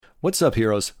What's up,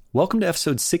 heroes? Welcome to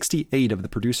episode 68 of the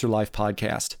Producer Life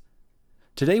podcast.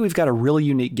 Today we've got a really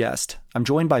unique guest. I'm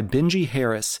joined by Benji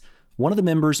Harris, one of the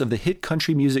members of the hit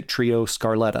country music trio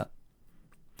Scarletta.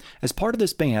 As part of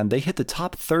this band, they hit the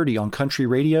top 30 on country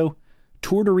radio,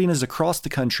 toured arenas across the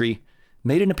country,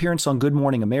 made an appearance on Good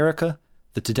Morning America,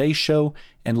 The Today Show,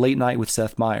 and Late Night with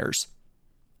Seth Meyers.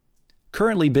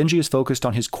 Currently, Benji is focused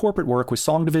on his corporate work with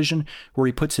Song Division, where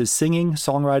he puts his singing,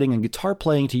 songwriting, and guitar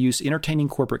playing to use entertaining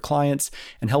corporate clients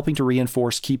and helping to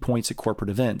reinforce key points at corporate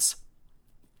events.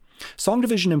 Song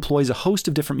Division employs a host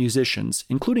of different musicians,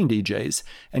 including DJs,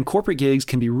 and corporate gigs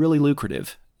can be really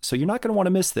lucrative, so you're not going to want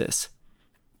to miss this.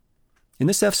 In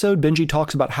this episode, Benji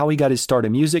talks about how he got his start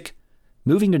in music,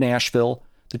 moving to Nashville,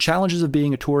 the challenges of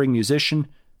being a touring musician,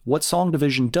 what Song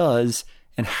Division does,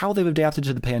 and how they've adapted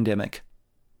to the pandemic.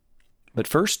 But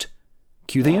first,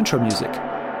 cue the intro music. This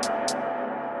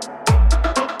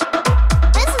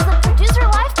is the Producer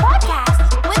Life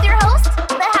podcast with your host,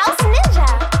 the House Ninja.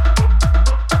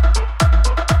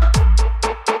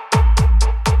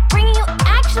 Bringing you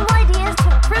actionable ideas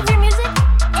to improve your music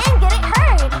and get it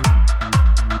heard.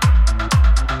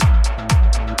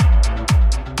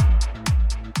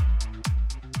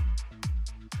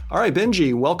 All right,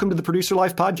 Benji, welcome to the Producer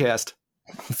Life podcast.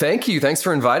 Thank you. Thanks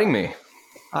for inviting me.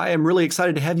 I am really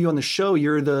excited to have you on the show.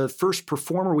 You're the first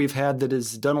performer we've had that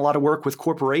has done a lot of work with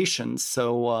corporations.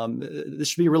 So this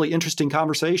should be a really interesting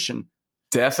conversation.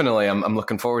 Definitely. I'm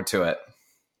looking forward to it.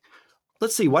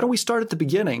 Let's see. Why don't we start at the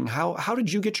beginning? How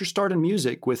did you get your start in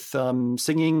music with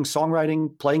singing,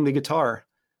 songwriting, playing the guitar?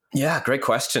 Yeah, great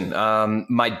question.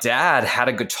 My dad had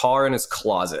a guitar in his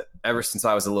closet ever since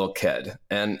I was a little kid.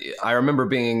 And I remember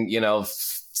being,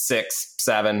 6,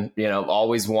 7,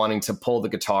 always wanting to pull the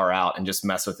guitar out and just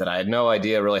mess with it. I had no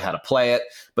idea really how to play it,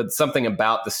 but something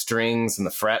about the strings and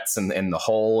the frets and the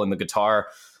hole in the guitar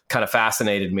kind of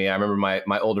fascinated me. I remember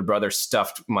my older brother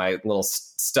stuffed my little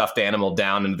stuffed animal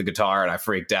down into the guitar and I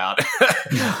freaked out.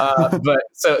 But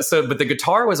the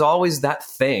guitar was always that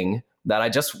thing that I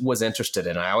just was interested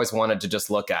in. I always wanted to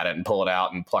just look at it and pull it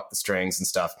out and pluck the strings and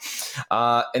stuff.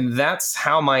 And that's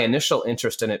how my initial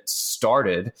interest in it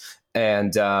started.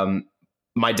 And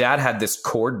my dad had this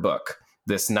chord book,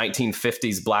 this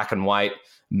 1950s black and white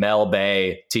Mel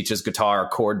Bay teaches guitar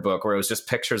chord book, where it was just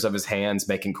pictures of his hands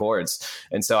making chords.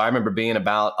 And so I remember being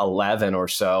about 11 or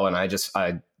so, and I just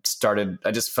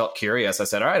felt curious. I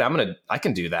said, all right, I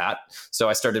can do that. So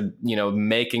I started,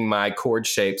 making my chord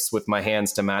shapes with my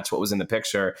hands to match what was in the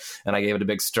picture. And I gave it a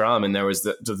big strum. And there was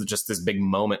just this big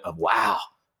moment of, wow,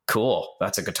 cool.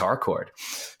 That's a guitar chord.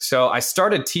 So I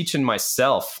started teaching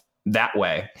myself that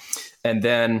way. And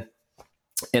then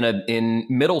in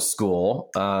middle school,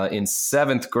 in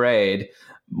 7th grade,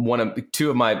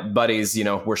 two of my buddies,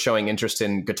 were showing interest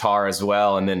in guitar as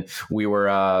well. And then we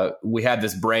had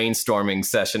this brainstorming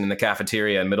session in the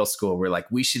cafeteria in middle school. We're like,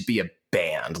 we should be a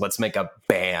band. Let's make a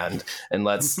band and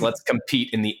let's compete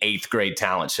in the 8th grade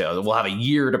talent show. We'll have a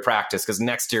year to practice because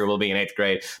next year we'll be in 8th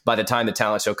grade. By the time the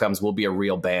talent show comes, we'll be a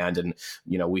real band and,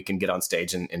 we can get on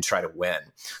stage and try to win.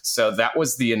 So that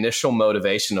was the initial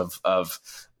motivation of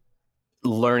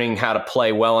learning how to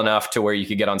play well enough to where you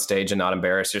could get on stage and not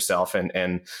embarrass yourself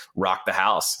and rock the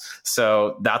house.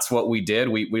 So that's what we did.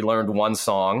 We learned one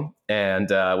song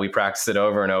and we practiced it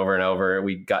over and over and over.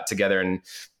 We got together in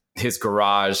his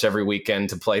garage every weekend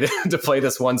to play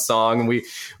this one song. And we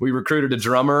recruited a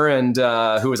drummer and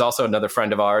who was also another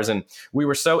friend of ours. And we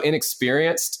were so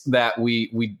inexperienced that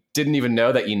we didn't even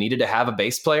know that you needed to have a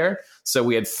bass player. So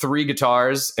we had 3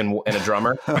 guitars and a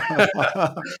drummer,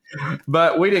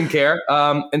 but we didn't care.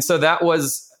 And so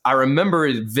I remember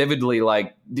it vividly,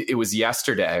 like it was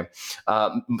yesterday.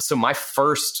 So my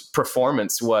first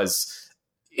performance was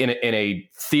in a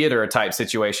theater type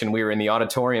situation. We were in the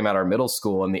auditorium at our middle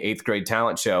school in the 8th grade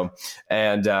talent show.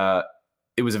 And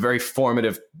it was a very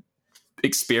formative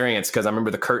experience because I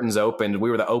remember the curtains opened. We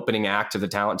were the opening act of the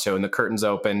talent show and the curtains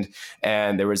opened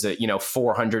and there was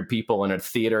 400 people in a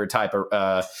theater type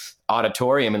of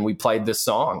auditorium. And we played this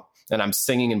song and I'm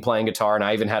singing and playing guitar. And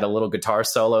I even had a little guitar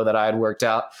solo that I had worked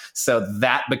out. So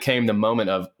that became the moment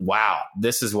of, wow,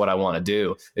 this is what I want to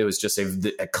do. It was just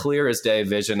a clear as day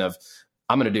vision of,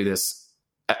 I'm going to do this.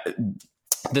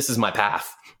 This is my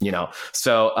path,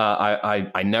 So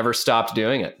I never stopped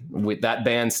doing it. That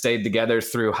band stayed together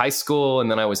through high school, and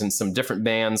then I was in some different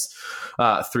bands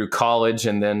through college,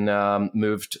 and then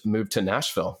moved to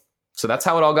Nashville. So that's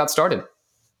how it all got started.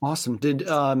 Awesome.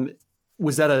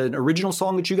 Was that an original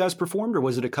song that you guys performed, or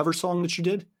was it a cover song that you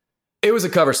did? It was a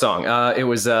cover song. It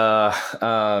was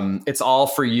 "It's All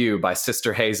for You" by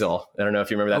Sister Hazel. I don't know if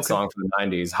you remember that song from the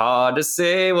 '90s. Hard to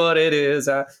say what it is.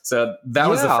 So that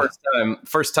was the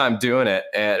first time doing it.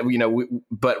 And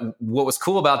but what was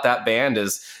cool about that band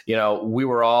is we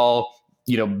were all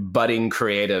budding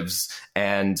creatives,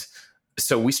 and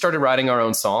so we started writing our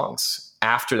own songs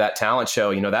after that talent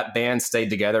show. That band stayed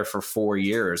together for 4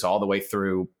 years, all the way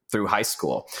through high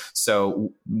school.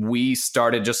 So we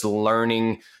started just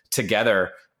learning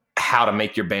together how to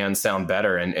make your band sound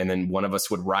better. And then one of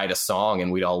us would write a song and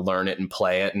we'd all learn it and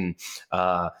play it. And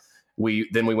we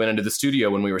went into the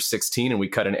studio when we were 16 and we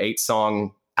cut an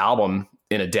 8-song album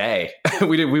in a day.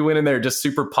 We went in there just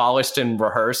super polished and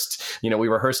rehearsed. We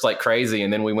rehearsed like crazy.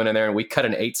 And then we went in there and we cut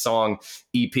an 8-song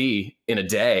EP in a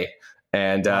day.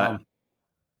 And wow.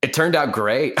 It turned out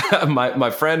great. My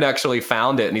friend actually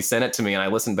found it and he sent it to me and I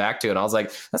listened back to it and I was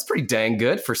like, that's pretty dang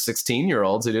good for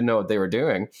 16-year-olds who didn't know what they were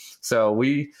doing. So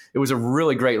it was a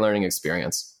really great learning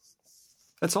experience.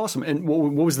 That's awesome. And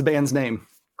what was the band's name?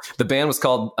 The band was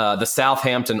called the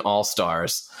Southampton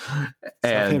All-Stars.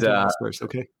 And All-Stars.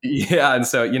 Okay. Yeah. And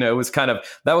so, it was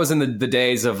that was in the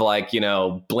days of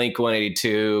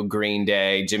Blink-182, Green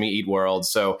Day, Jimmy Eat World.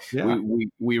 So yeah.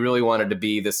 we really wanted to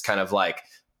be this kind of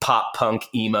pop punk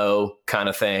emo kind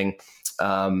of thing.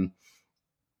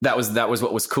 That was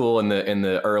what was cool in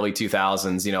the early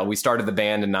 2000s. We started the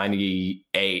band in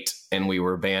 98 and we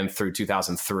were banned through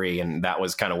 2003. And that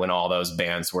was kind of when all those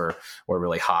bands were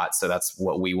really hot. So that's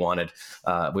what we wanted,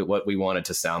 what we wanted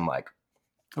to sound like.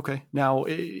 Okay. Now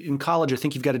in college, I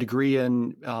think you've got a degree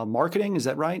in marketing. Is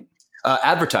that right?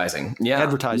 Advertising. Yeah.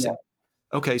 Advertising. Yeah.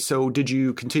 Okay, so did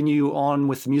you continue on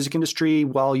with the music industry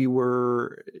while you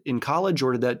were in college,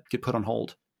 or did that get put on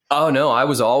hold? Oh no, I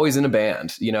was always in a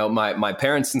band. My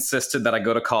parents insisted that I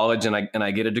go to college and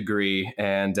I get a degree,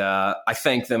 and I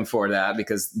thank them for that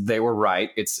because they were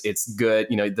right. It's good.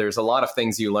 There's a lot of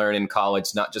things you learn in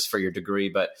college, not just for your degree,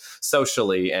 but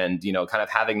socially, and kind of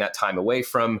having that time away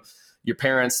from your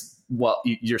parents. Well,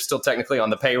 you're still technically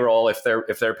on the payroll if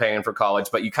they're paying for college,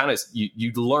 but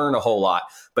you learn a whole lot.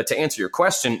 But to answer your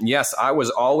question, yes, I was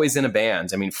always in a band.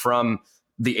 I mean, from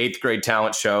the 8th grade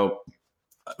talent show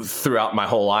throughout my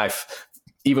whole life,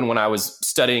 even when I was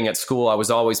studying at school, I was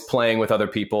always playing with other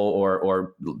people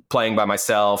or playing by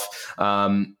myself.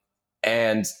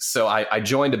 And so I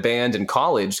joined a band in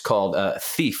college called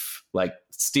Thief, like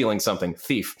stealing something,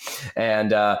 Thief.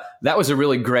 And that was a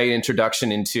really great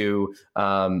introduction into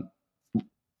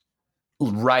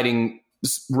writing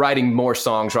more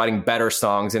songs, writing better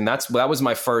songs. And that was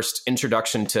my first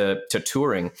introduction to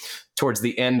touring. Towards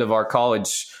the end of our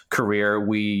college career,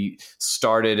 we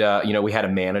started, we had a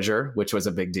manager, which was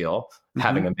a big deal,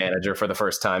 having a manager for the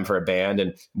first time for a band.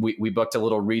 And we booked a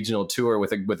little regional tour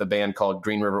with a band called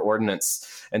Green River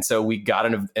Ordinance. And so we got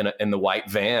in the white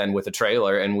van with a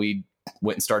trailer and we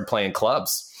went and started playing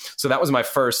clubs. So that was my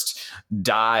first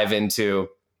dive into,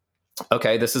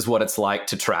 okay, this is what it's like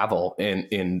to travel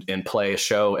and play a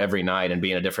show every night and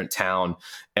be in a different town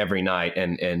every night.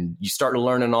 And you start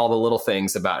learning all the little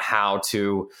things about how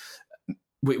to,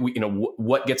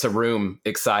 what gets a room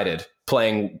excited,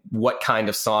 playing what kind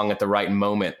of song at the right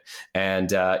moment. And,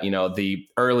 the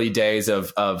early days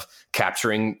of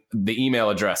capturing the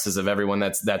email addresses of everyone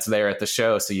that's there at the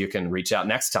show so you can reach out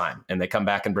next time and they come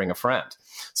back and bring a friend.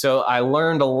 So I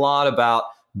learned a lot about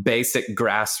basic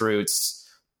grassroots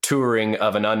touring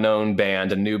of an unknown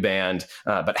band, a new band,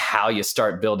 but how you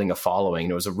start building a following.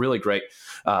 It was a really great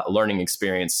learning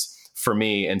experience for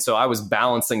me. And so I was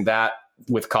balancing that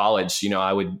with college. We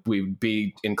would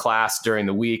be in class during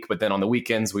the week, but then on the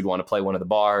weekends, we'd want to play one of the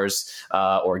bars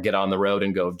or get on the road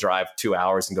and go drive 2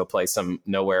 hours and go play some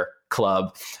nowhere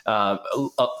club. A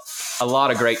lot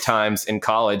of great times in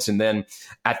college. And then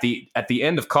at the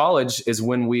end of college is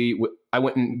when I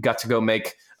went and got to go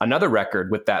make another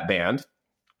record with that band.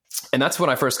 And that's when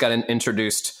I first got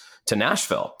introduced to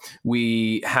Nashville.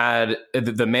 We had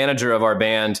the manager of our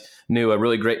band knew a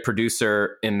really great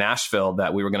producer in Nashville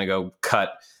that we were going to go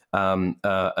cut an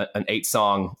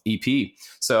 8-song EP.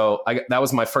 So that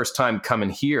was my first time coming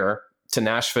here to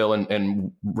Nashville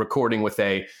and recording with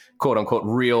a quote unquote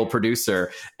real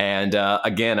producer. And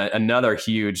again, another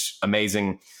huge,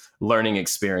 amazing learning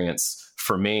experience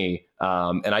for me.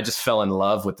 And I just fell in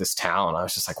love with this town. I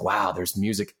was just like, wow, there's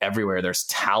music everywhere. There's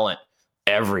talent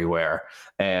everywhere.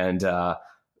 And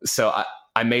so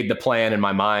I made the plan in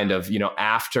my mind of,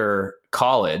 after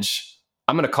college,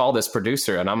 I'm going to call this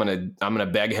producer and I'm going to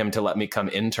beg him to let me come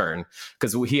intern,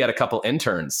 because he had a couple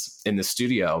interns in the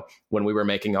studio when we were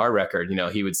making our record. You know,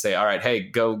 he would say, all right, hey,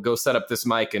 go set up this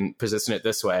mic and position it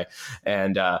this way.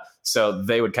 And so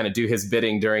they would kind of do his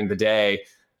bidding during the day,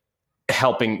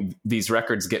 helping these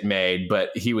records get made,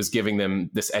 but he was giving them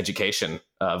this education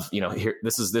of, you know, here,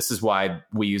 this is why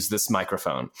we use this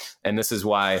microphone, and this is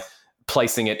why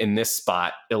placing it in this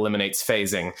spot eliminates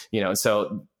phasing, you know.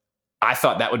 So I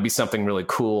thought that would be something really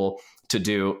cool to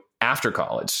do after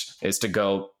college, is to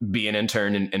go be an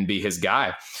intern and be his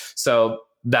guy. So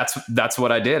that's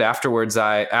what I did. Afterwards,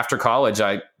 after college,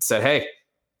 I said, hey,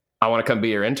 I want to come be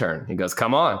your intern. He goes,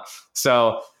 come on.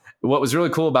 So what was really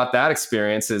cool about that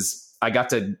experience is I got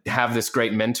to have this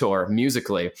great mentor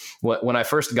musically. When I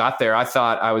first got there, I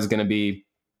thought I was going to be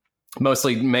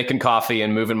mostly making coffee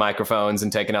and moving microphones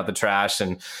and taking out the trash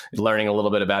and learning a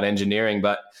little bit about engineering.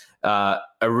 But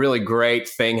a really great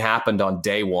thing happened on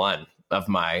day one of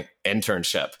my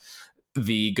internship.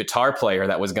 The guitar player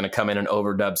that was going to come in and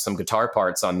overdub some guitar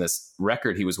parts on this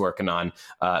record he was working on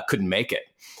couldn't make it.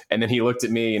 And then he looked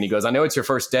at me and he goes, I know it's your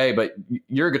first day, but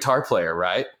you're a guitar player,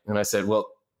 right? And I said, well,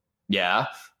 yeah.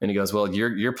 And he goes, well,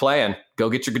 you're playing. Go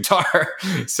get your guitar.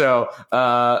 So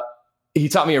he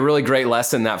taught me a really great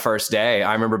lesson that first day.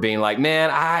 I remember being like, man,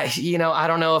 I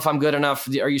don't know if I'm good enough.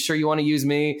 Are you sure you want to use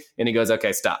me? And he goes,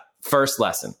 okay, stop. First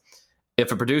lesson.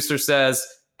 If a producer says,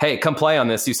 hey, come play on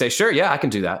this, you say, sure, yeah, I can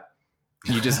do that.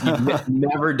 You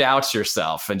never doubt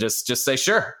yourself and just say,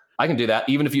 sure, I can do that.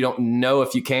 Even if you don't know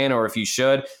if you can or if you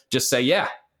should, just say, yeah,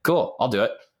 cool, I'll do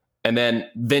it. And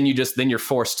then you're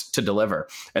forced to deliver.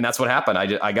 And that's what happened.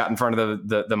 I got in front of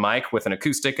the mic with an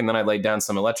acoustic, and then I laid down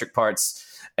some electric parts,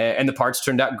 and the parts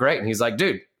turned out great. And he's like,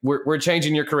 dude, we're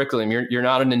changing your curriculum. You're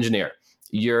not an engineer.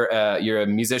 You're a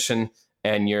musician,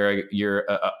 and you're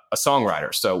a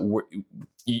songwriter. So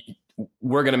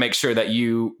we're going to make sure that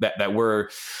that we're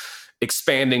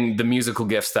expanding the musical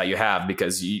gifts that you have,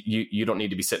 because you don't need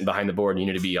to be sitting behind the board. You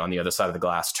need to be on the other side of the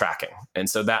glass tracking. And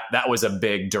so that was a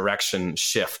big direction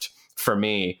shift for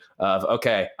me of,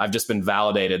 okay, I've just been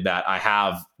validated that I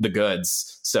have the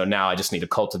goods. So now I just need to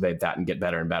cultivate that and get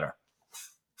better and better.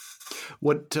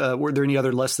 What were there any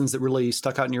other lessons that really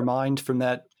stuck out in your mind from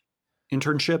that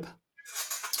internship?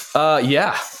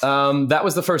 Yeah. That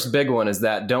was the first big one, is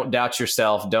that don't doubt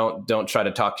yourself. Don't try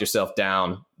to talk yourself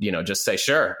down, just say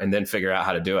sure, and then figure out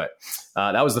how to do it.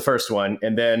 That was the first one.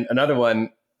 And then another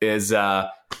one is, I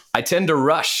tend to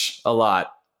rush a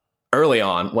lot early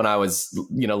on when I was,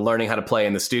 learning how to play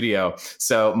in the studio.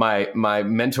 So my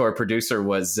mentor producer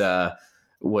was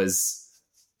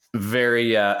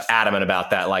very adamant about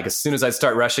that. Like, as soon as I'd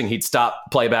start rushing, he'd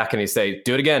stop playback and he'd say,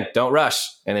 do it again, don't rush.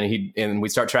 And then we'd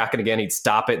start tracking again. He'd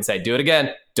stop it and say, do it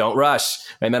again, don't rush.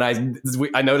 And then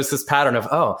I noticed this pattern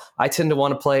of, I tend to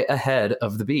want to play ahead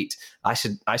of the beat. I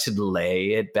should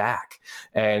lay it back.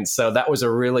 And so that was a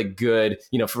really good,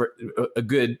 for a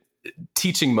good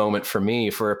teaching moment for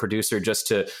me, for a producer, just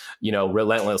to,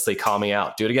 relentlessly call me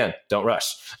out, do it again, don't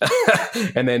rush.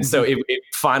 And then, so it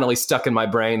finally stuck in my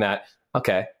brain that,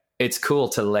 okay, it's cool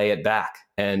to lay it back,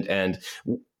 and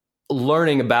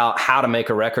learning about how to make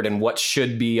a record and what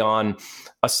should be on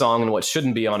a song and what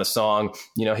shouldn't be on a song.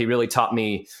 He really taught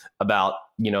me about,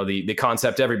 the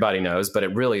concept everybody knows, but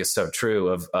it really is so true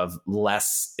of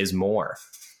less is more.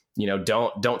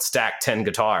 Don't stack 10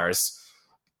 guitars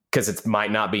because it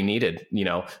might not be needed.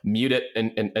 Mute it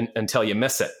and until you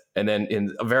miss it. And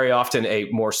then very often a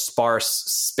more sparse,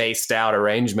 spaced out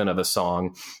arrangement of a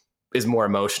song is more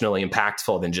emotionally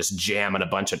impactful than just jamming a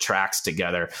bunch of tracks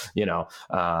together,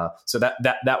 So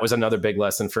that was another big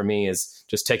lesson for me, is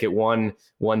just take it one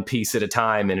piece at a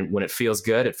time. And when it feels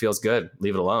good,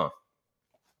 leave it alone.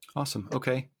 Awesome.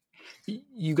 Okay.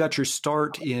 You got your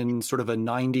start in sort of a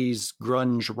 90s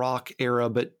grunge rock era,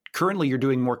 but currently you're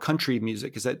doing more country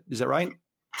music. Is that right?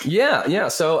 Yeah.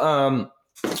 So,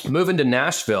 moving to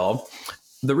Nashville,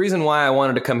 the reason why I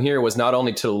wanted to come here was not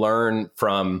only to learn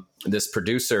from this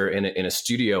producer in a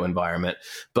studio environment,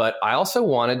 but I also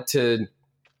wanted to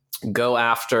go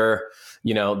after,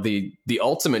 the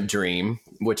ultimate dream,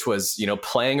 which was,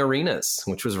 playing arenas,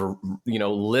 which was,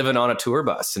 living on a tour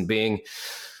bus and being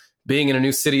in a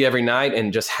new city every night,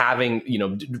 and just having,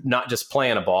 not just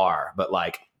playing a bar, but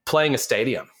like playing a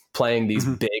stadium, playing these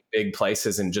big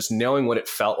places, and just knowing what it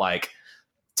felt like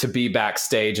to be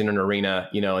backstage in an arena,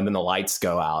 and then the lights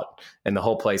go out and the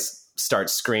whole place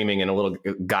starts screaming and a little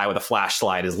guy with a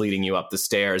flashlight is leading you up the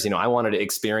stairs. I wanted to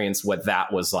experience what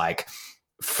that was like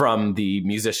from the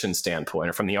musician standpoint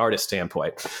or from the artist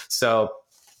standpoint. So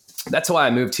that's why I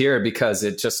moved here, because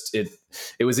it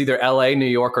was either LA, New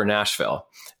York, or Nashville.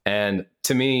 And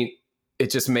to me, it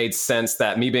just made sense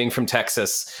that me being from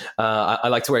Texas, I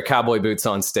like to wear cowboy boots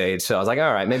on stage. So I was like,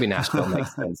 all right, maybe Nashville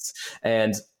makes sense.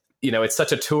 And, it's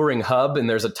such a touring hub and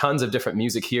there's a tons of different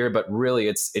music here, but really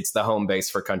it's the home base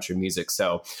for country music.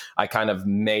 So I kind of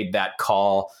made that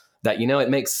call that, it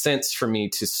makes sense for me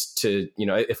to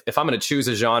if I'm going to choose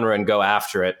a genre and go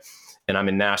after it and I'm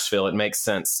in Nashville, it makes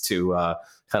sense to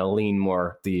kind of lean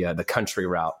more the country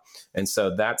route. And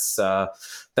so that's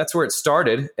where it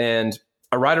started. And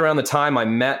right around the time I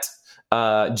met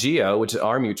Gio, which is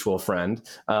our mutual friend,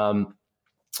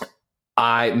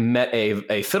 I met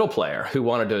a fiddle player who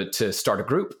wanted to start a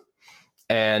group.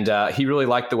 And he really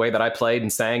liked the way that I played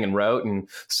and sang and wrote. And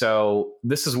so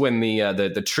this is when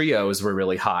the trios were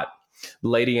really hot.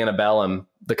 Lady Antebellum,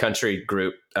 the country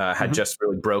group, had just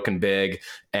really broken big,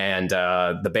 and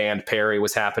the band Perry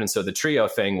was happening. So the trio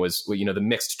thing was, the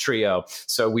mixed trio.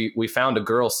 So we found a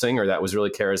girl singer that was really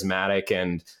charismatic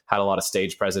and had a lot of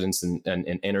stage presence and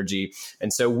energy.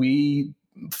 And so we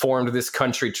formed this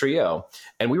country trio,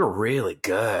 and we were really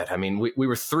good. I mean, we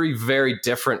were three very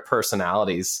different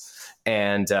personalities,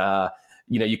 and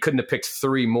you couldn't have picked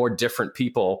three more different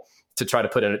people to try to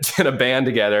put in a band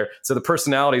together. So the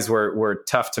personalities were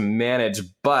tough to manage,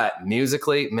 but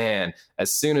musically, man,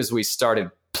 as soon as we started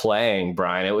playing,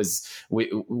 Brian, it was,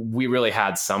 we really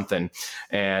had something.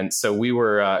 And so we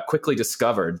were quickly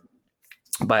discovered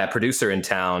by a producer in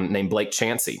town named Blake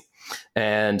Chansey.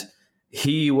 And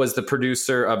he was the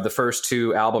producer of the first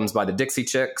two albums by the Dixie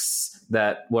Chicks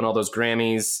that won all those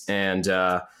Grammys, and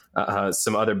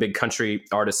some other big country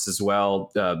artists as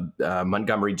well,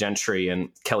 Montgomery Gentry and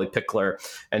Kelly Pickler.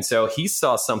 And so he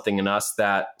saw something in us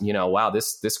that, wow,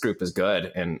 this group is good,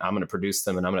 and I'm going to produce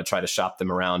them and I'm going to try to shop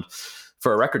them around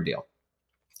for a record deal.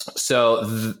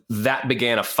 So that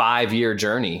began a 5-year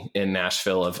journey in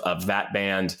Nashville of that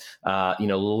band,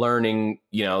 learning,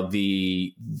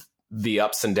 the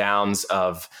ups and downs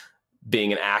of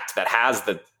being an act that has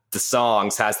the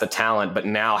songs, has the talent, but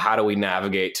now how do we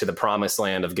navigate to the promised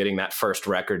land of getting that first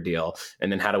record deal? And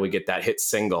then how do we get that hit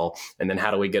single? And then how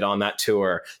do we get on that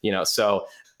tour? So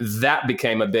that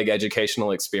became a big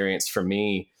educational experience for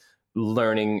me,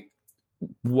 learning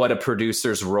what a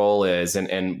producer's role is,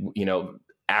 and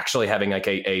actually having like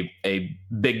a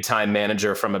big time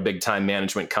manager from a big time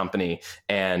management company,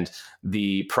 and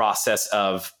the process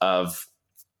of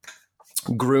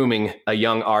grooming a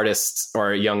young artist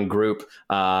or a young group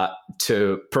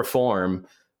to perform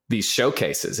these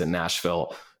showcases in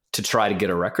Nashville to try to get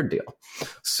a record deal.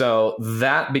 So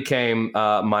that became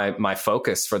my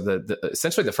focus for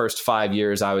essentially the first 5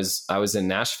 years I was in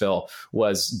Nashville,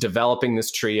 was developing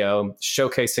this trio,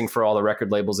 showcasing for all the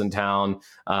record labels in town.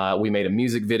 We made a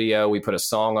music video, we put a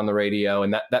song on the radio,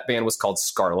 and that band was called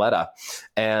Scarletta.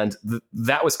 And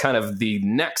that was kind of the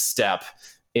next step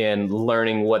in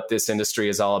learning what this industry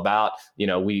is all about.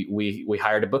 We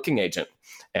hired a booking agent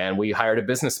and we hired a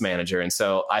business manager. And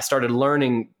so I started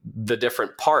learning the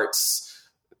different parts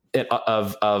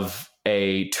of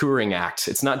a touring act.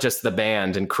 It's not just the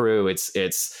band and crew.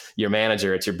 It's your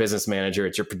manager, it's your business manager,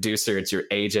 it's your producer, it's your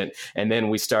agent. And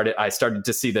then I started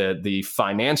to see the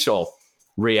financial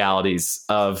realities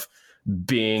of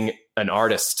being an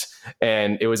artist.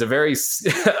 And it was a very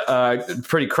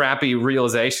pretty crappy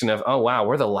realization of, oh wow,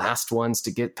 we're the last ones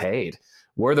to get paid.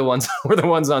 We're the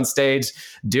ones on stage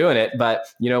doing it. But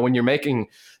when you're making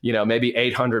maybe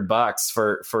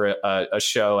 $800 for a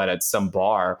show at some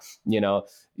bar,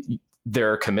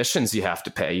 there are commissions you have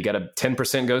to pay. You got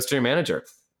 10% goes to your manager,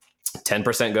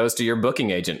 10% goes to your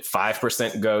booking agent,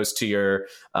 5% goes to your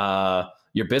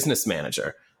business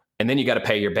manager. And then you got to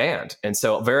pay your band. And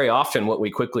so very often what we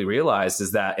quickly realized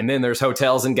is that, and then there's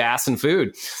hotels and gas and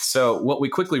food. So what we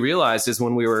quickly realized is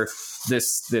when we were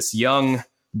this young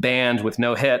band with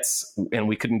no hits and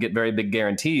we couldn't get very big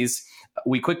guarantees,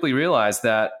 we quickly realized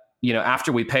that,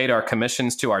 after we paid our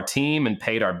commissions to our team and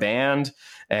paid our band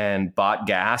and bought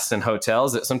gas and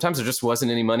hotels, that sometimes there just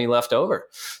wasn't any money left over.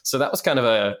 So that was kind of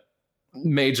a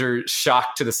major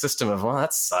shock to the system of, well,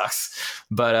 that sucks.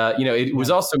 But, it was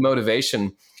also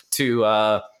motivation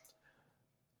to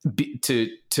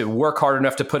work hard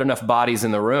enough to put enough bodies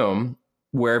in the room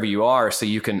wherever you are, so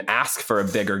you can ask for a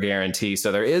bigger guarantee,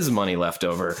 so there is money left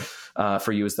over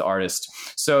for you as the artist.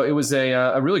 So it was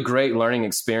a really great learning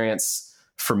experience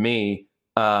for me,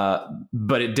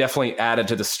 but it definitely added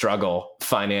to the struggle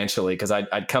financially, because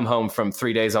I'd come home from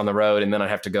 3 days on the road, and then I'd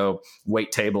have to go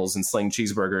wait tables and sling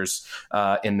cheeseburgers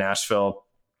in Nashville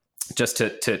just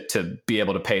to be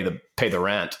able to pay the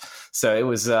rent. So it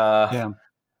was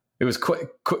it was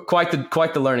quite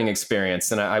the learning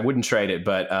experience, and I wouldn't trade it.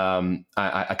 But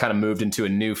I kind of moved into a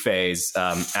new phase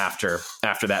after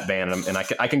that band, and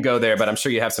I can go there. But I'm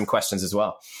sure you have some questions as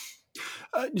well.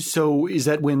 So is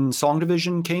that when Song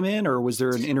Division came in, or was there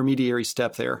an intermediary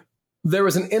step there? There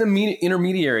was an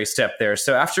intermediary step there.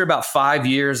 So after about 5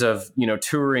 years of,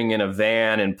 touring in a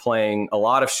van and playing a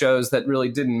lot of shows that really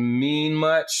didn't mean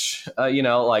much,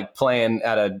 like playing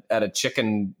at a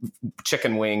chicken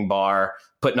wing bar,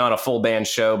 putting on a full band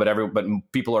show, but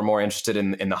people are more interested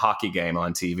in the hockey game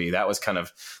on TV. That was kind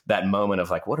of that moment of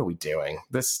like, what are we doing?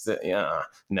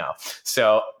 No.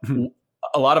 So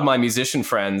a lot of my musician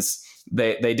friends,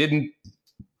 they didn't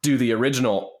do the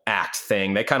original act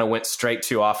thing. They kind of went straight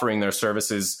to offering their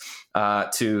services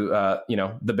to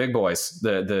the big boys,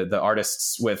 the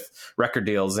artists with record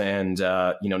deals and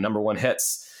number one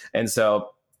hits. And so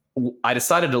I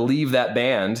decided to leave that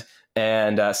band,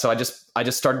 and so I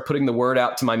just started putting the word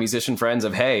out to my musician friends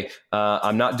of, hey,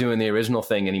 I'm not doing the original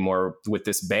thing anymore with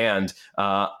this band.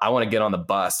 I want to get on the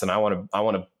bus, and I want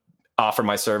to offer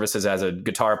my services as a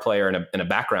guitar player and a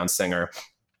background singer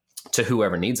to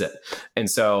whoever needs it. And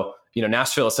so,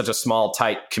 Nashville is such a small,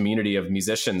 tight community of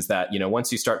musicians that,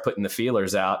 once you start putting the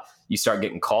feelers out, you start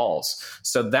getting calls.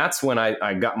 So that's when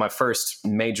I got my first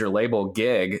major label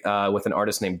gig with an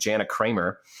artist named Jana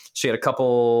Kramer. She had a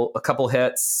couple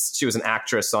hits. She was an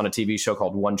actress on a TV show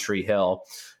called One Tree Hill.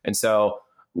 And so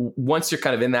once you're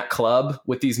kind of in that club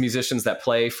with these musicians that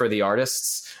play for the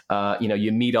artists,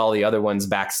 you meet all the other ones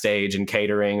backstage and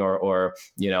catering or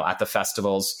at the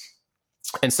festivals.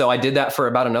 And so I did that for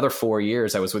about another 4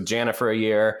 years. I was with Jana for a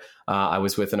year. I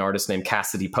was with an artist named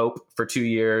Cassidy Pope for 2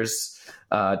 years,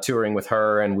 touring with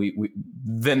her. And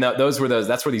that's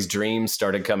where these dreams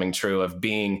started coming true of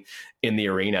being in the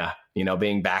arena,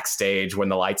 being backstage when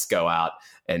the lights go out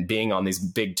and being on these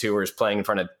big tours, playing in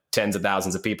front of tens of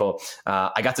thousands of people.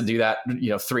 I got to do that,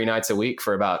 3 nights a week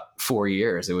for about 4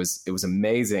 years. It was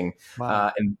amazing.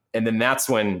 Wow. And then that's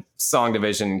when Song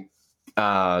Division,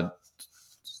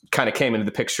 kind of came into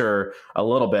the picture a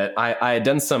little bit. I had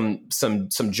done some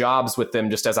jobs with them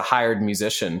just as a hired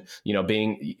musician,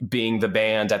 being the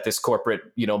band at this corporate,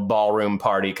 ballroom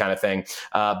party kind of thing.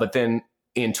 But then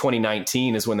in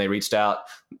 2019 is when they reached out.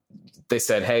 They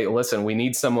said, hey, listen, we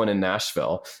need someone in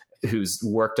Nashville who's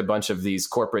worked a bunch of these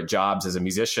corporate jobs as a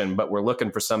musician, but we're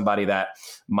looking for somebody that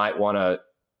might want to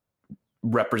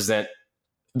represent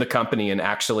the company and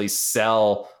actually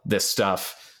sell this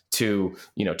stuff to,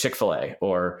 Chick-fil-A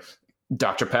or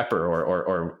Dr. Pepper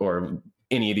or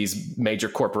any of these major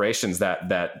corporations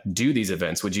that do these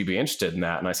events. Would you be interested in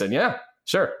that? And I said, yeah,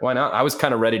 sure. Why not? I was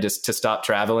kind of ready to stop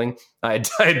traveling. I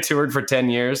had toured for 10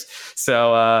 years.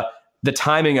 So the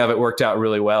timing of it worked out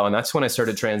really well. And that's when I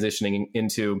started transitioning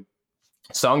into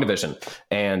Song Division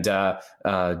and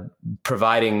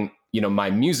providing, my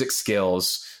music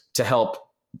skills to help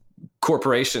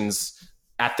corporations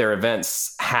at their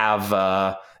events have,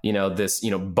 this,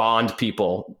 bond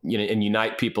people, and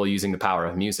unite people using the power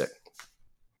of music.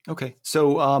 Okay.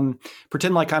 So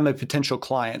pretend like I'm a potential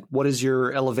client. What is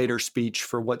your elevator speech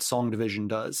for what Song Division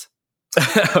does?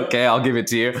 Okay, I'll give it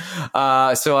to you.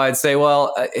 So I'd say,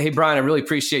 well, hey, Brian, I really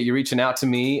appreciate you reaching out to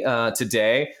me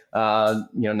today.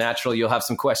 Naturally, you'll have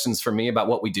some questions for me about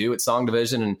what we do at Song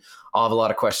Division, and I'll have a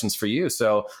lot of questions for you.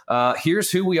 So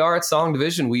here's who we are at Song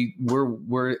Division.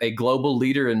 We're a global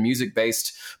leader in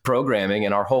music-based programming,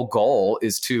 and our whole goal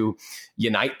is to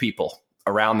unite people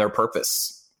around their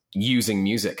purpose using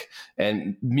music.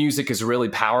 And music is really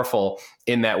powerful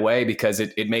in that way because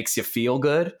it makes you feel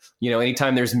good.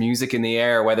 Anytime there's music in the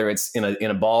air, whether it's in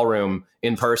a ballroom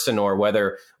in person or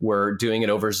whether we're doing it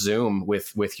over Zoom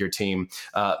with your team,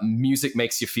 music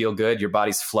makes you feel good. Your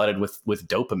body's flooded with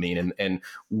dopamine, and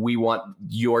we want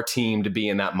your team to be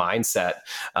in that mindset.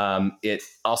 It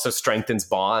also strengthens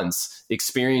bonds.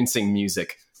 Experiencing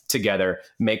music together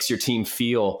makes your team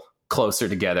feel closer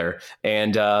together,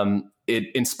 and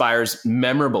it inspires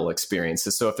memorable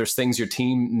experiences. So if there's things your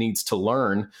team needs to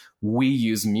learn, we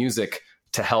use music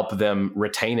to help them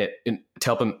retain it, to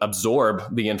help them absorb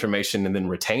the information and then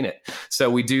retain it. So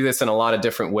we do this in a lot of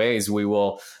different ways. We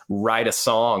will write a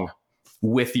song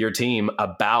with your team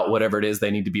about whatever it is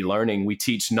they need to be learning. We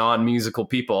teach non-musical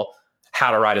people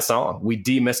how to write a song. We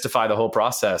demystify the whole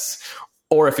process.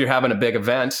 Or if you're having a big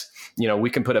event, we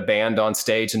can put a band on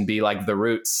stage and be like the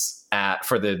Roots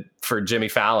for Jimmy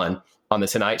Fallon on the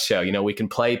Tonight Show. We can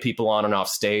play people on and off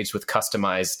stage with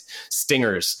customized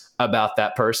stingers about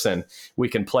that person. We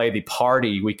can play the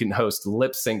party. We can host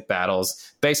lip sync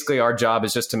battles. Basically, our job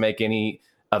is just to make any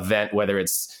event, whether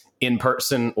it's in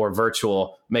person or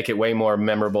virtual, make it way more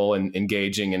memorable and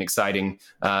engaging and exciting,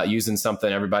 using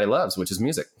something everybody loves, which is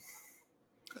music.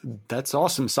 That's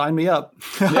awesome. Sign me up.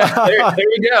 Yeah, there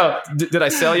you go. Did I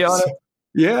sell you on it?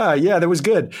 Yeah, that was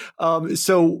good.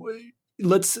 So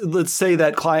let's say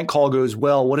that client call goes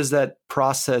well. What does that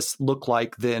process look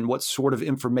like then? What sort of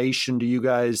information do you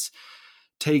guys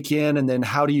take in? And then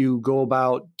how do you go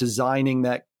about designing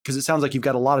that? Because it sounds like you've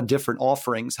got a lot of different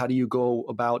offerings. How do you go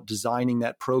about designing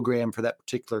that program for that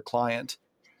particular client?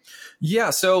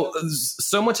 Yeah, so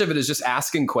much of it is just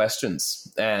asking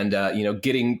questions and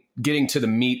getting to the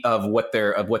meat of what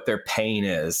their pain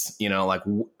is. Like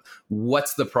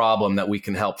what's the problem that we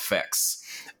can help fix,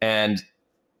 and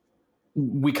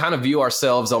we kind of view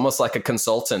ourselves almost like a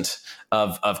consultant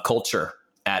of culture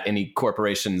at any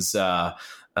corporation's.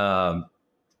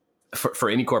 For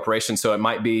any corporation. So it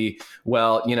might be,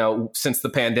 since the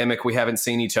pandemic, we haven't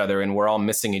seen each other and we're all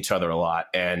missing each other a lot.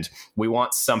 And we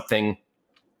want something,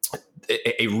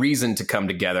 a reason to come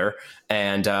together.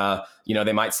 And,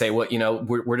 they might say, well,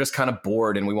 we're just kind of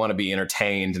bored and we want to be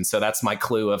entertained. And so that's my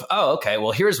clue of, oh, okay,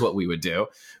 well, here's what we would do.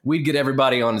 We'd get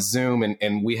everybody on Zoom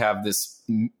and we have this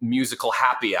musical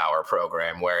happy hour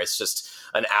program where it's just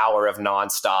an hour of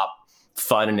nonstop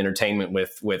fun and entertainment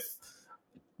with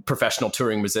professional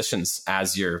touring musicians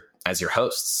as your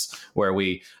hosts, where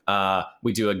we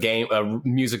do a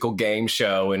musical game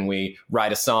show and we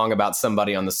write a song about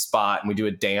somebody on the spot and we do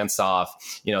a dance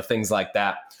off, things like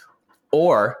that.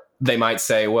 Or they might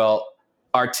say, well,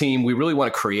 our team, we really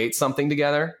want to create something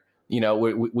together.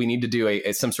 We need to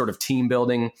do some sort of team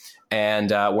building,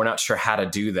 and we're not sure how to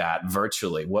do that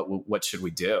virtually. What should we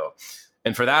do?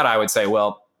 And for that, I would say,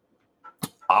 well,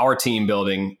 our team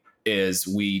building is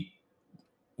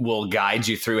we'll guide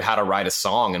you through how to write a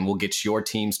song, and we'll get your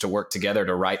teams to work together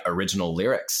to write original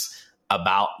lyrics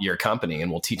about your company,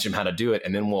 and we'll teach them how to do it.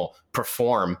 And then we'll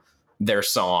perform their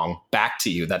song back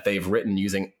to you that they've written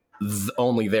using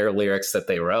only their lyrics that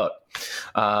they wrote.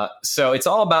 So it's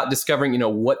all about discovering,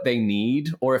 what they need,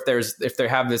 or if they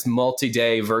have this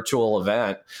multi-day virtual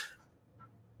event,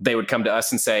 they would come to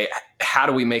us and say, how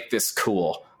do we make this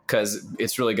cool? Because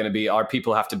it's really going to be, our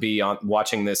people have to be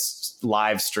watching this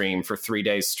live stream for 3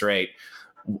 days straight.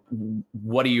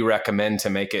 What do you recommend to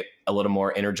make it a little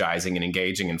more energizing and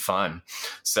engaging and fun?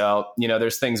 So,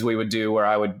 there's things we would do where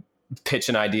I would pitch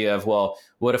an idea of, well,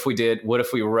 what if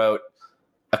we wrote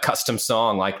a custom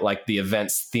song like the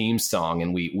event's theme song,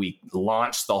 and we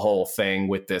launched the whole thing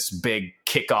with this big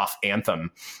kickoff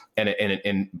anthem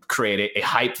and create a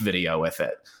hype video with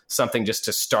it, something just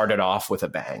to start it off with a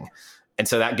bang. And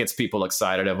so that gets people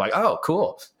excited of like, oh,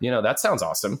 cool. That sounds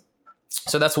awesome.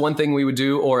 So that's one thing we would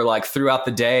do. Or like throughout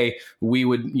the day, we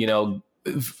would,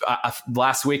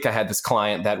 last week I had this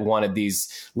client that wanted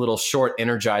these little short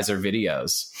Energizer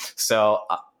videos. So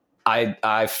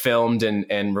I filmed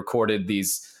and recorded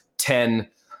these 10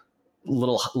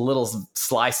 little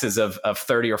slices of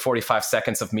 30 or 45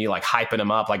 seconds of me like hyping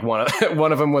them up. Like one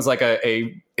of them was like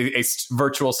a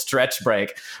virtual stretch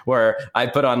break where I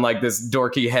put on like this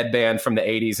dorky headband from the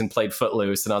 80s and played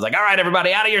Footloose. And I was like, all right,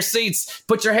 everybody out of your seats,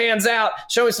 put your hands out,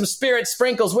 show me some spirit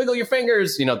sprinkles, wiggle your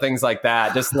fingers, things like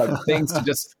that. Just like things to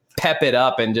just pep it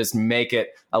up and just make it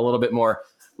a little bit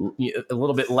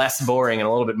less boring and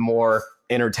a little bit more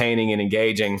entertaining and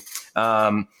engaging.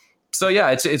 So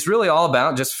yeah, it's really all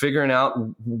about just figuring out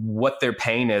what their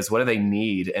pain is, what do they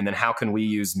need, and then how can we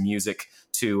use music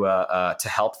to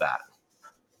help that.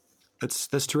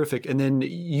 That's terrific. And then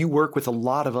you work with a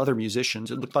lot of other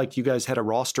musicians. It looked like you guys had a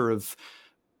roster of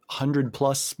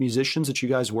 100+ musicians that you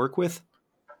guys work with.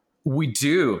 We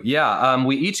do. Yeah.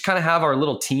 We each kind of have our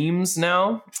little teams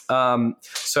now.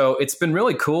 So it's been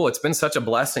really cool. It's been such a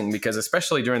blessing because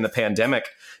especially during the pandemic,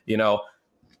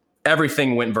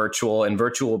 everything went virtual and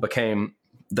virtual became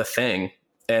the thing.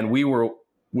 And we were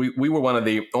one of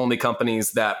the only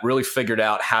companies that really figured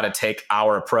out how to take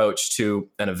our approach to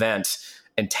an event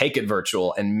and take it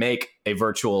virtual and make a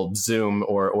virtual Zoom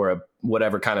or a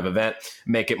whatever kind of event,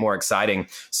 make it more exciting.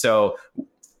 So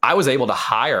I was able to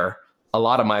hire a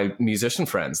lot of my musician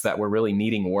friends that were really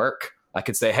needing work. I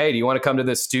could say, hey, do you want to come to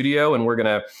this studio? And we're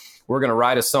going to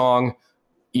write a song,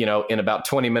 in about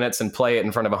 20 minutes and play it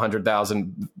in front of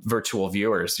 100,000 virtual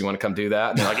viewers. You want to come do that?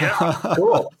 And they're like, yeah,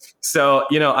 cool. So,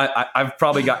 I've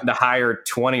probably gotten to hire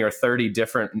 20 or 30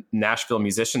 different Nashville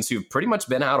musicians who've pretty much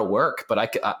been out of work,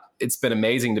 but it's been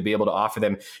amazing to be able to offer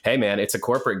them, hey man, it's a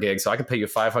corporate gig, so I can pay you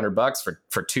 $500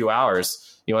 for 2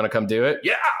 hours. You want to come do it?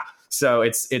 Yeah. So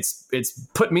it's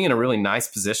put me in a really nice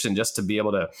position just to be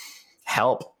able to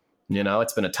help.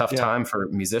 It's been a tough time for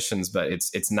musicians, but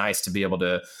it's nice to be able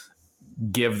to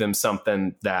give them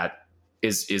something that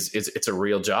it's a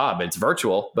real job. It's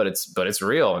virtual, but it's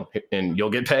real, and you'll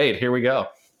get paid. Here we go.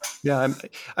 Yeah,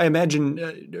 I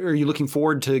imagine. Are you looking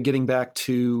forward to getting back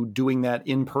to doing that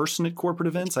in person at corporate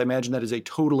events? I imagine that is a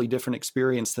totally different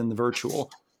experience than the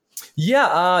virtual.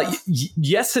 Yeah,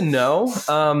 yes and no.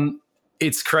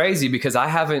 It's crazy because I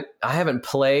haven't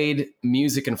played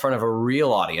music in front of a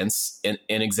real audience in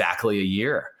exactly a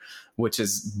year, which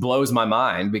blows my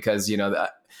mind because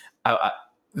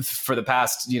for the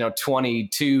past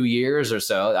 22 years or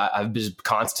so, I've just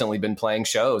constantly been playing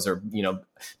shows or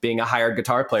being a hired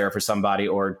guitar player for somebody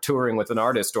or touring with an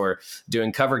artist or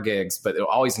doing cover gigs, but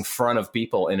always in front of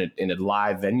people in a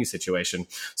live venue situation.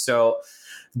 So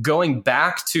going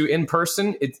back to in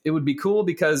person, it would be cool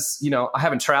because, I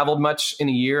haven't traveled much in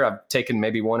a year. I've taken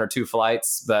maybe 1 or 2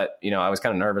 flights, but, I was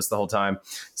kind of nervous the whole time.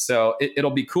 So it'll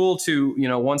be cool to,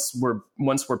 once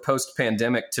we're post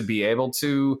pandemic to be able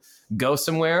to go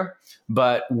somewhere.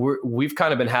 But we've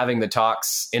kind of been having the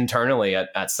talks internally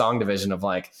at Song Division of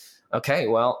like, okay,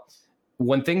 well,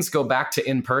 when things go back to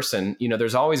in person,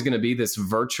 there's always going to be this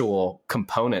virtual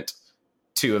component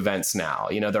to events now.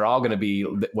 They're all going to be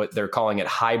what they're calling it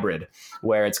hybrid,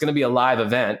 where it's going to be a live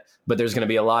event, but there's going to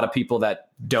be a lot of people that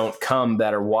don't come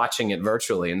that are watching it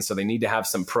virtually. And so they need to have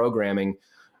some programming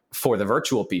for the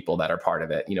virtual people that are part of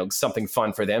it, something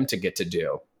fun for them to get to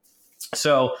do.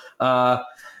 So,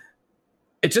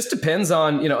 it just depends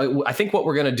on, I think what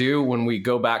we're going to do when we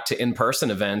go back to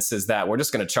in-person events is that we're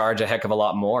just going to charge a heck of a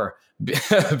lot more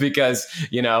because,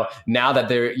 now that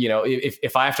they're,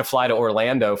 if I have to fly to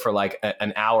Orlando for like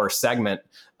an hour segment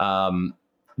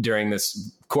during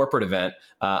this corporate event,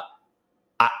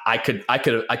 I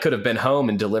could have been home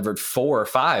and delivered 4 or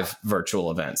 5 virtual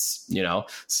events,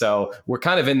 So we're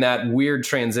kind of in that weird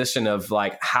transition of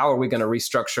like, how are we going to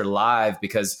restructure live?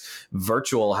 Because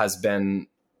virtual has been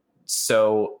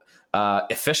so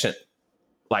efficient.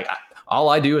 Like all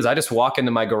I do is I just walk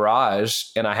into my garage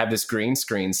and I have this green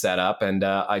screen set up and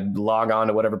I log on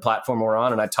to whatever platform we're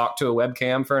on and I talk to a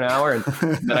webcam for an hour and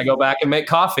then I go back and make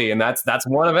coffee, and that's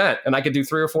one event, and I could do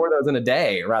 3 or 4 of those in a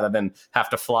day rather than have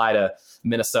to fly to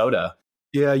Minnesota.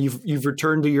 Yeah, you've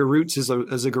returned to your roots as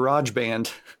a garage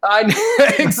band.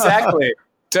 Exactly.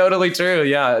 Totally true.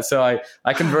 Yeah. So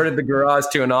I converted the garage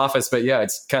to an office, but yeah,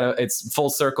 it's full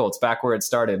circle. It's back where it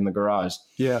started, in the garage.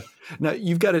 Yeah. Now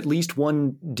you've got at least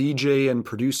one DJ and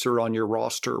producer on your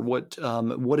roster. What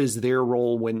is their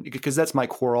role because that's my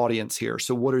core audience here.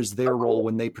 So what is their role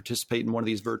when they participate in one of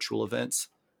these virtual events?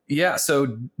 Yeah,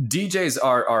 so DJs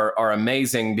are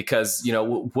amazing because,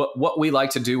 what we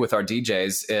like to do with our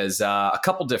DJs is a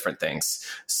couple different things.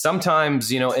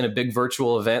 Sometimes, in a big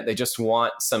virtual event, they just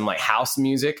want some like house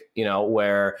music,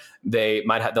 where they'll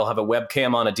have a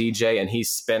webcam on a DJ and he's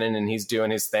spinning and he's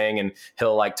doing his thing and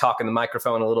he'll like talk in the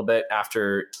microphone a little bit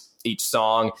after each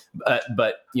song.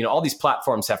 But all these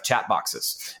platforms have chat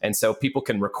boxes. And so people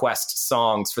can request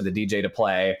songs for the DJ to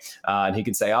play. And he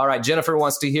can say, all right, Jennifer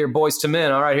wants to hear Boyz II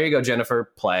Men. All right, here you go,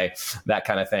 Jennifer, play, that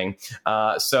kind of thing.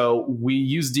 So we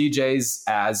use DJs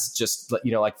as just, for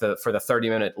the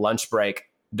 30-minute lunch break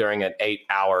during an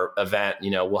 8-hour event,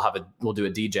 we'll do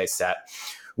a DJ set.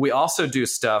 We also do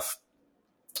stuff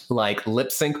like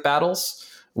lip sync battles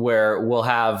where we'll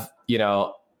have,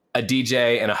 a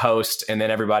DJ and a host, and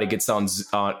then everybody gets on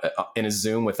in a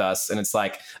Zoom with us, and it's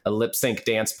like a lip sync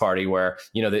dance party where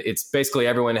it's basically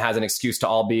everyone has an excuse to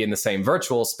all be in the same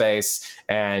virtual space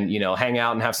and hang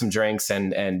out and have some drinks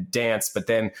and dance. But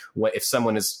then if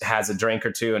someone has a drink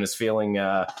or two and is feeling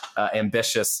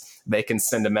ambitious, they can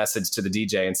send a message to the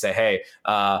DJ and say, hey,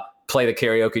 play the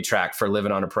karaoke track for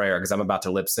Living on a Prayer because I'm about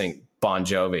to lip sync Bon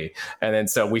Jovi. And then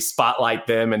so we spotlight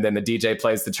them, and then the DJ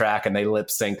plays the track and they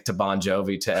lip sync to Bon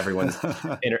Jovi to everyone's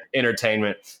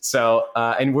entertainment. So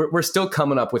and we're still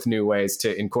coming up with new ways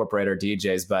to incorporate our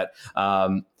DJs, but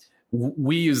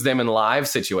we use them in live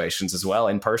situations as well,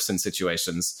 in-person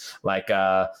situations, like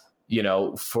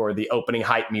for the opening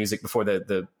hype music before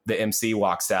the MC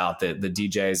walks out, the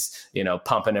DJ's,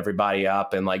 pumping everybody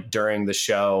up. And like during the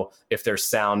show, if there's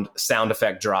sound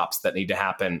effect drops that need to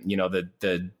happen,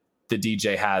 the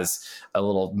DJ has a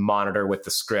little monitor with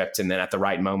the script, and then at the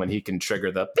right moment, he can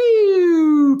trigger the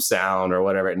beep sound or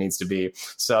whatever it needs to be.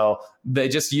 So we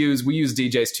use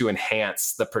DJs to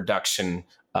enhance the production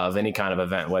of any kind of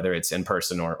event, whether it's in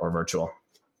person or virtual.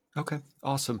 Okay,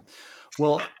 awesome.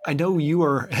 Well, I know you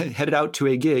are headed out to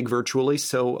a gig virtually,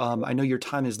 so I know your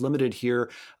time is limited here.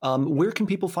 Where can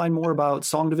people find more about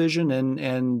Song Division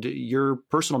and your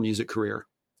personal music career?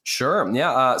 Sure.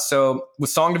 Yeah. So with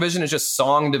Song Division, it's just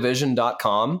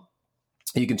songdivision.com.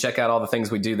 You can check out all the things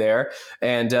we do there.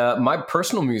 And my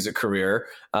personal music career,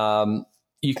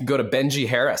 you can go to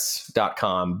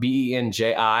benjiharris.com,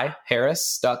 BENJI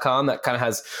Harris.com. That kind of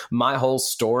has my whole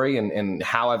story and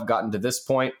how I've gotten to this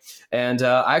point. And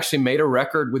I actually made a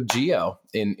record with Geo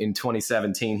in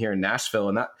 2017 here in Nashville.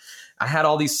 And I had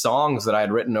all these songs that I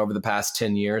had written over the past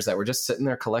 10 years that were just sitting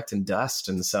there collecting dust.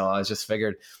 And so I just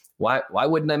figured, why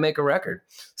wouldn't I make a record?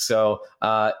 So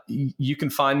you can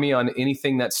find me on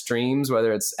anything that streams,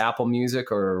 whether it's Apple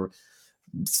Music or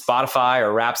Spotify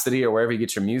or Rhapsody or wherever you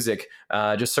get your music.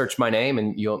 Just search my name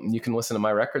and you can listen to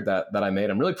my record that I made.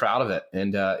 I'm really proud of it.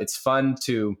 And it's fun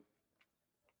to,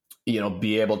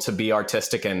 be able to be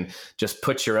artistic and just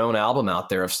put your own album out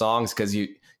there of songs, because you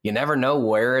never know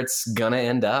where it's going to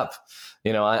end up.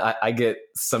 I get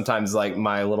sometimes like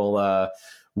my little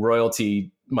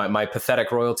royalty, my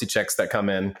pathetic royalty checks that come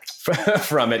in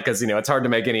from it, because it's hard to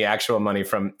make any actual money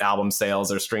from album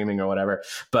sales or streaming or whatever.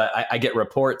 But I get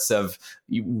reports of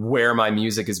where my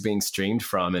music is being streamed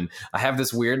from, and I have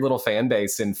this weird little fan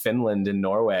base in Finland and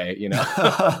Norway,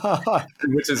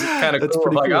 which is kind of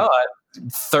cool. Like, cool.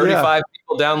 35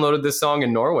 people downloaded this song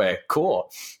in Norway.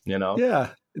 Cool,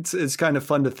 Yeah. It's kind of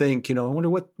fun to think, I wonder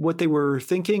what they were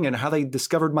thinking and how they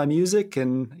discovered my music,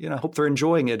 and I hope they're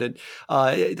enjoying it. And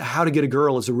How to Get a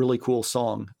Girl is a really cool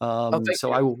song.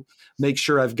 So I will make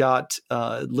sure I've got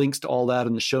links to all that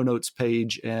in the show notes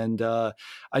page. And I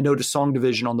know to Song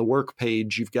Division on the work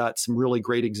page, you've got some really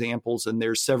great examples, and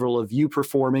there's several of you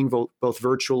performing both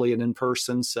virtually and in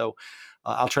person. So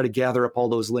I'll try to gather up all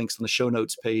those links on the show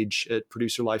notes page at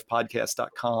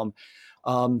producerlifepodcast.com.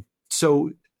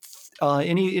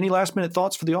 Any last minute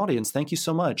thoughts for the audience? Thank you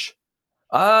so much.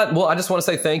 Well, I just want to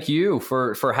say thank you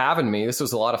for having me. This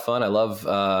was a lot of fun. I love,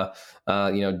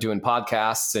 doing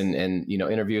podcasts and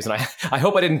interviews. And I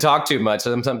hope I didn't talk too much.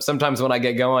 Sometimes when I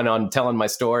get going on telling my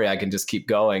story, I can just keep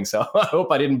going. So I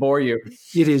hope I didn't bore you.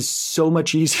 It is so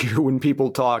much easier when people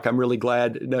talk. I'm really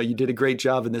glad. No, you did a great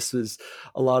job, and this was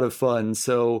a lot of fun.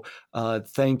 So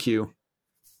thank you.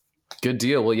 Good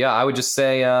deal. Well, yeah, I would just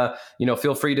say,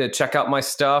 feel free to check out my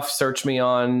stuff, search me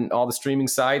on all the streaming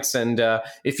sites. And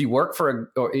if you work or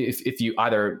if you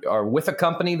either are with a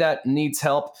company that needs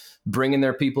help bringing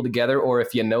their people together, or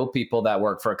if you know people that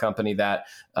work for a company that,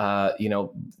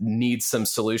 needs some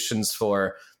solutions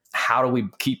for how do we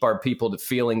keep our people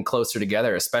feeling closer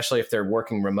together, especially if they're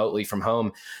working remotely from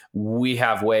home, we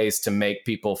have ways to make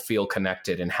people feel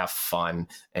connected and have fun.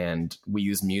 And we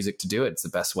use music to do it. It's the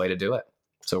best way to do it.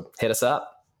 So hit us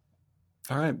up.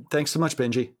 All right. Thanks so much,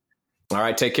 Benji. All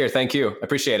right. Take care. Thank you. I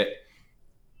appreciate it.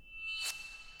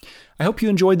 I hope you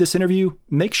enjoyed this interview.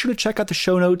 Make sure to check out the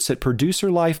show notes at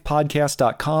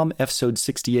producerlifepodcast.com, episode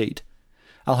 68.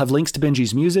 I'll have links to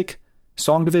Benji's music,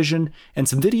 Song Division, and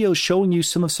some videos showing you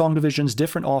some of Song Division's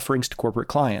different offerings to corporate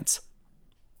clients.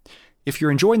 If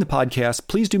you're enjoying the podcast,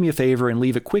 please do me a favor and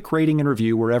leave a quick rating and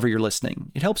review wherever you're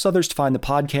listening. It helps others to find the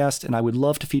podcast, and I would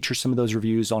love to feature some of those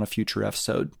reviews on a future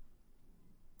episode.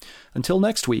 Until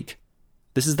next week,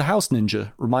 this is the House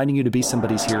Ninja reminding you to be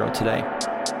somebody's hero today.